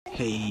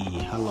Hey,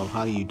 hello,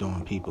 how you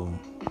doing, people?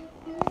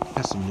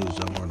 Got some news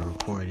I want to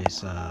report.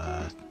 It's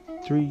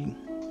three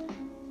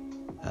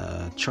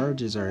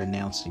charges are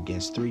announced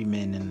against three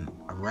men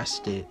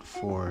arrested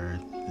for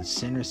the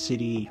Center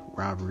City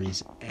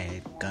robberies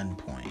at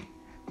gunpoint.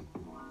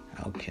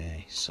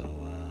 Okay, so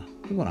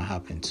we want to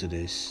hop into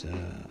this.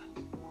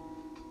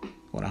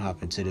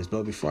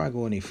 But before I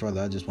go any further,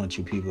 I just want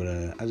you people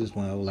to. I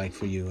would like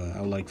for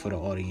the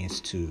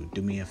audience to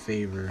do me a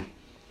favor.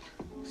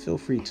 Feel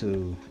free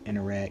to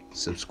interact,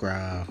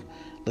 subscribe,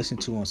 listen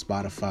to on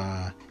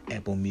Spotify,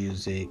 Apple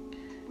Music,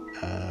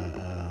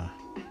 and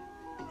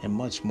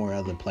much more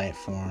other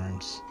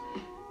platforms,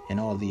 and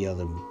all the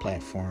other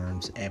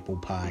platforms, Apple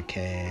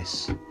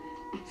Podcasts.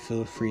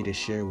 Feel free to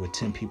share with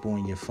 10 people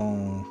on your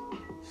phone.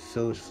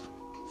 Feel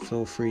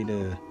free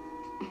to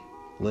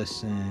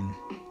listen,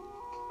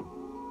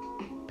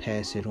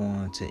 pass it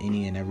on to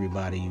any and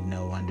everybody you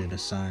know under the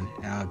sun.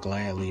 I'll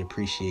gladly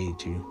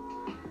appreciate you.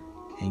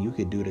 And you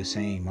could do the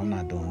same. I'm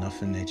not doing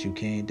nothing that you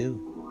can't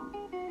do.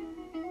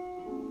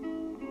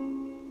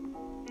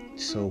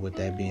 So with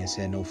that being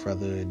said, no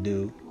further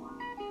ado,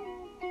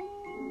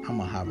 I'm going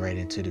to hop right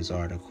into this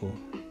article.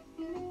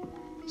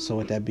 So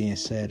with that being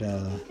said,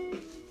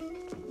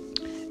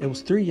 it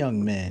was three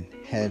young men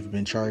have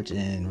been charged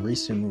in the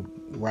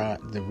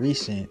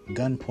recent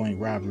gunpoint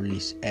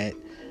robberies at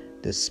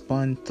the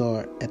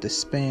Spanthorpe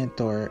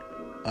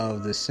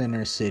of the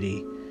Center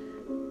City.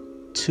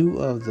 Two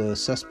of the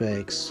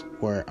suspects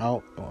were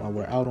out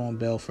on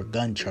bail for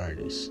gun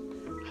charges.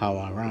 How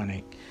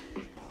ironic.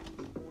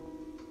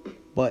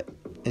 But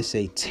it's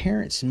a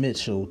Terrence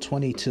Mitchell,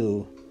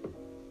 22,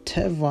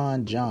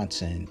 Tevon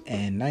Johnson,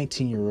 and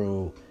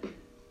 19-year-old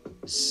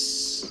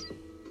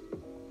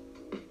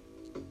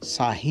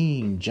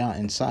Saheem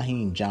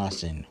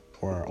Johnson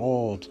were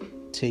all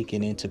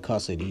taken into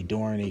custody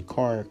during a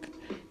car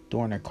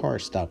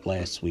stop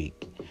last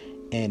week,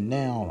 and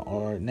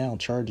now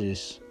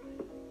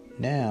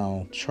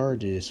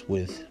charges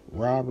with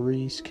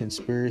robberies,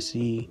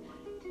 conspiracy.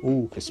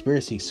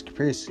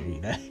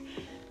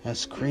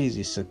 That's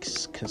crazy. It's a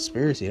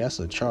conspiracy. That's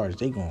a charge.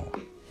 They gonna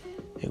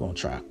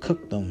try to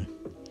cook them.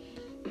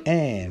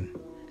 And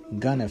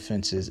gun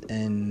offenses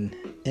in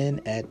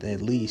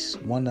at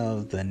least one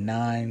of the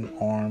 9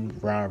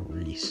 armed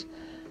robberies.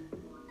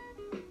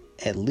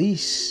 At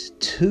least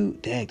 2.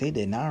 Dang, they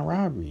did 9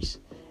 robberies.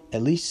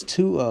 At least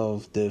two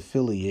of the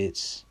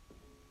affiliates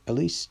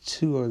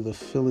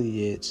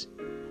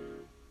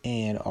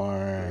and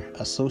are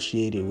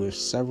associated with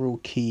several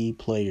key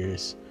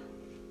players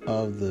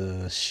of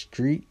the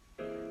street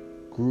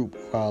group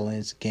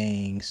violence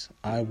gangs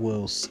I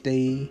Will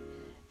Stay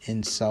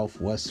in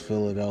Southwest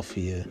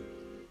Philadelphia,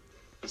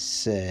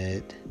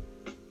 said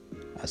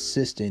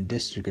Assistant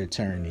District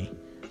Attorney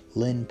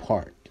Lynn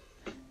Park,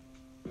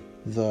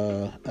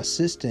 the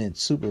assistant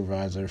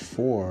supervisor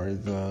for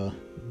the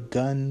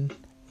Gun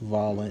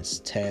Violence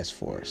Task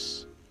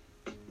Force.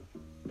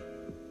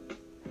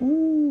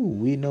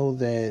 We know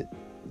that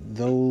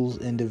those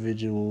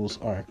individuals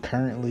are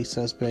currently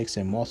suspects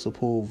in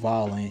multiple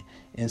violent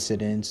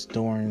incidents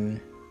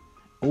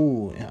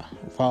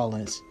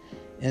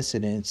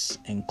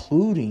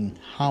including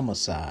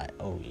homicide.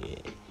 Oh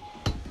yeah,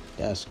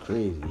 that's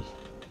crazy.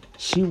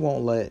 She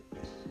won't let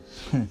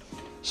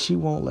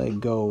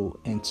go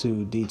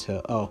into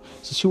detail. Oh,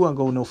 so she won't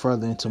go no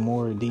further into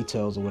more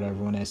details or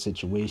whatever on that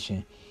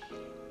situation.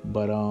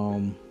 But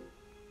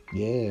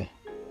yeah.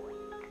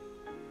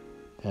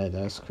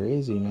 That's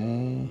crazy,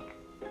 man.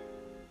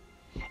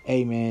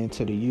 Hey, man,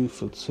 to the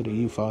youth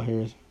out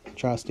here,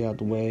 try to stay out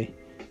the way.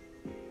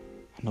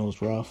 I know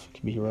it's rough. It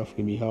can be rough. It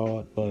can be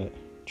hard, but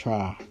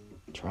try.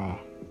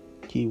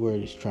 Key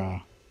word is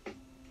try.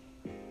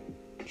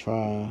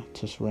 Try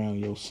to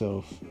surround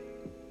yourself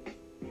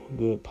with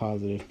good,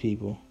 positive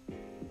people,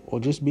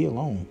 or just be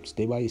alone.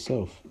 Stay by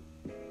yourself.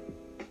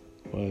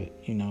 But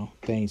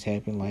things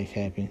happen. Life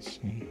happens,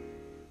 and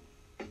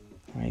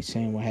I ain't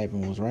saying what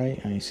happened was right.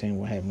 I ain't saying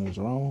what happened was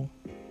wrong.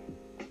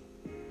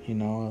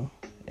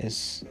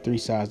 It's 3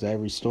 sides to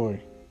every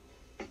story.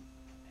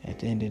 At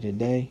the end of the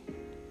day,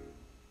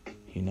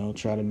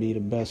 try to be the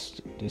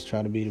best. Just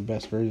try to be the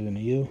best version of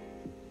you.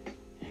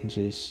 And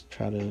just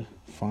try to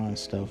find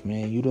stuff,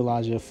 man.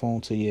 Utilize your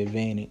phone to your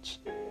advantage.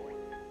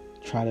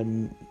 Try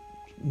to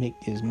make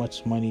as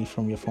much money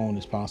from your phone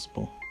as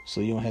possible,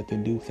 so you don't have to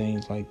do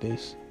things like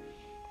this.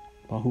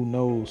 But who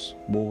knows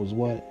what was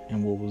what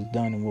and what was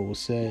done and what was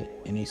said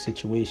in a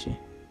situation.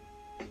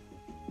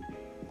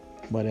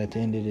 But at the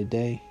end of the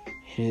day,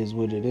 it is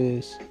what it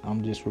is.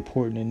 I'm just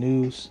reporting the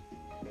news,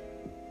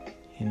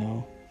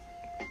 and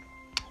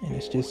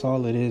it's just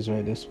all it is,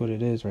 right? That's what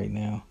it is right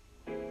now.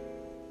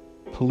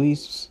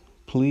 Police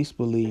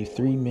believe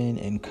 3 men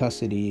in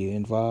custody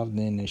involved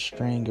in a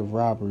string of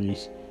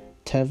robberies.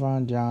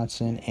 Tevon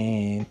Johnson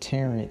and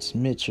Terrence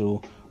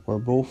Mitchell were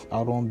both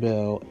out on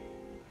bail.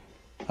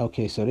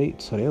 Okay, so they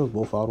were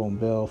both out on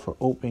bail for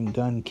open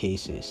gun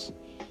cases.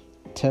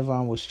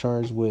 Tevon was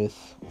charged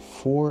with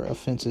 4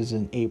 offenses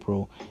in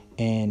April,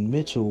 and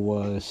Mitchell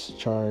was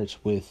charged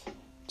with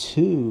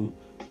 2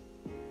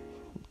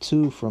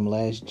 2 from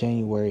last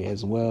January,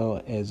 as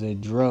well as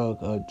drug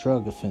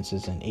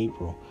offenses in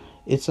April.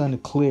 It's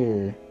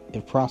unclear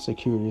if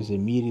prosecutors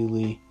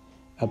immediately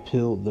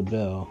appealed the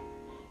bail.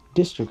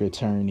 District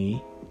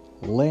Attorney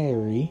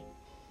Larry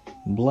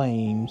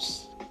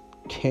blames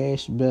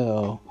cash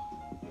bail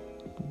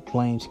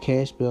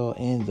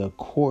and the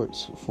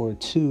courts for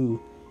 2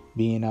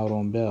 being out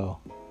on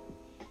bail.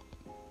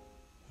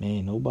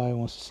 Man, nobody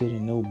wants to sit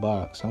in no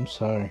box. I'm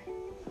sorry.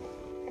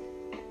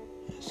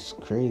 It's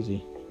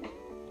crazy.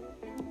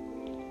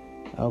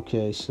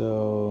 Okay,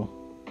 so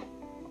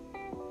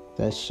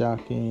that's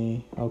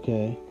shocking.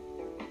 Okay.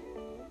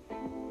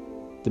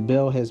 The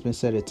bail has been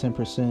set at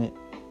 10%.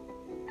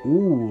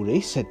 Ooh,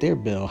 they set their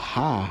bail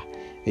high.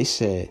 They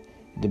said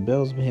the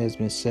bail has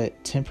been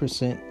set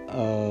 10%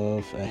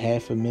 of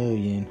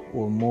 $500,000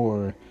 or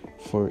more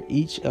for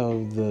each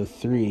of the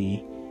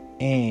 3,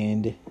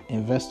 and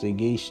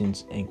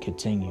investigations and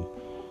continue.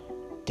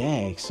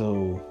 Dang,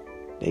 so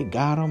they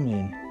got them,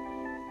 and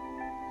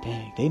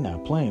dang, they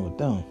not playing with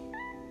them.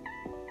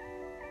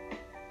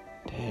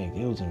 Dang,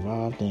 they was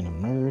involved in a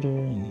murder,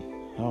 and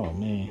oh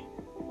man,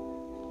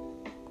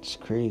 it's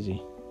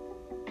crazy.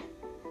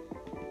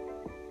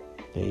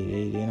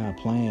 They not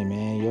playing,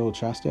 man. Yo,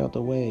 try to stay out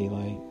the way.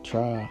 Like,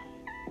 try.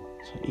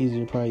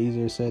 It's probably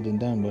easier said than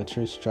done, but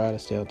just try to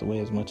stay out the way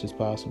as much as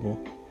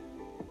possible.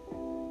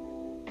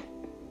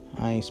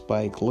 I ain't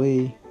Spike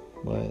Lee,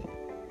 but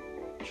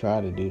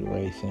try to do the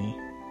right thing.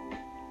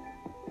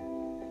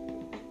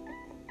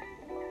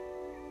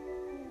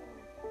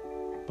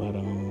 But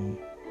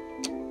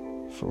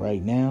for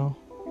right now,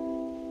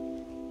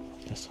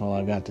 that's all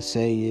I got to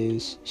say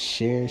is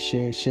share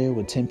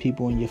with 10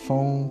 people on your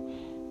phone.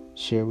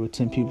 Share with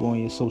 10 people on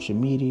your social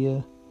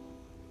media.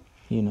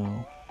 You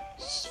know,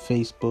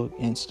 Facebook,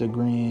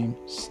 Instagram,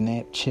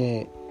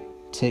 Snapchat,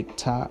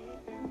 TikTok,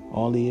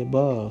 all the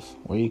above.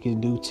 Or you can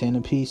do 10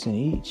 a piece in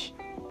each.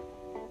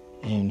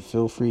 And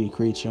feel free to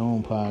create your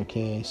own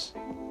podcast.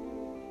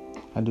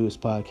 I do this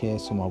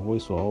podcast so my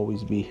voice will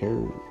always be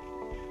heard.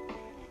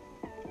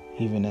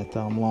 Even after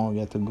I'm long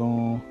after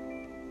gone.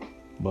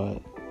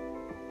 But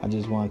I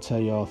just want to tell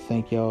y'all,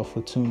 thank y'all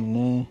for tuning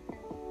in.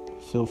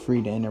 Feel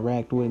free to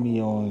interact with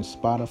me on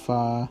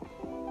Spotify.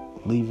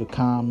 Leave a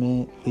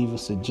comment, leave a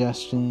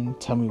suggestion.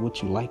 Tell me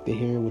what you like to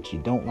hear, what you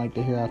don't like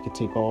to hear. I can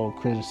take all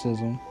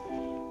criticism.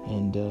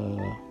 And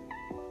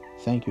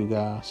thank you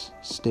guys.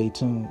 Stay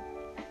tuned.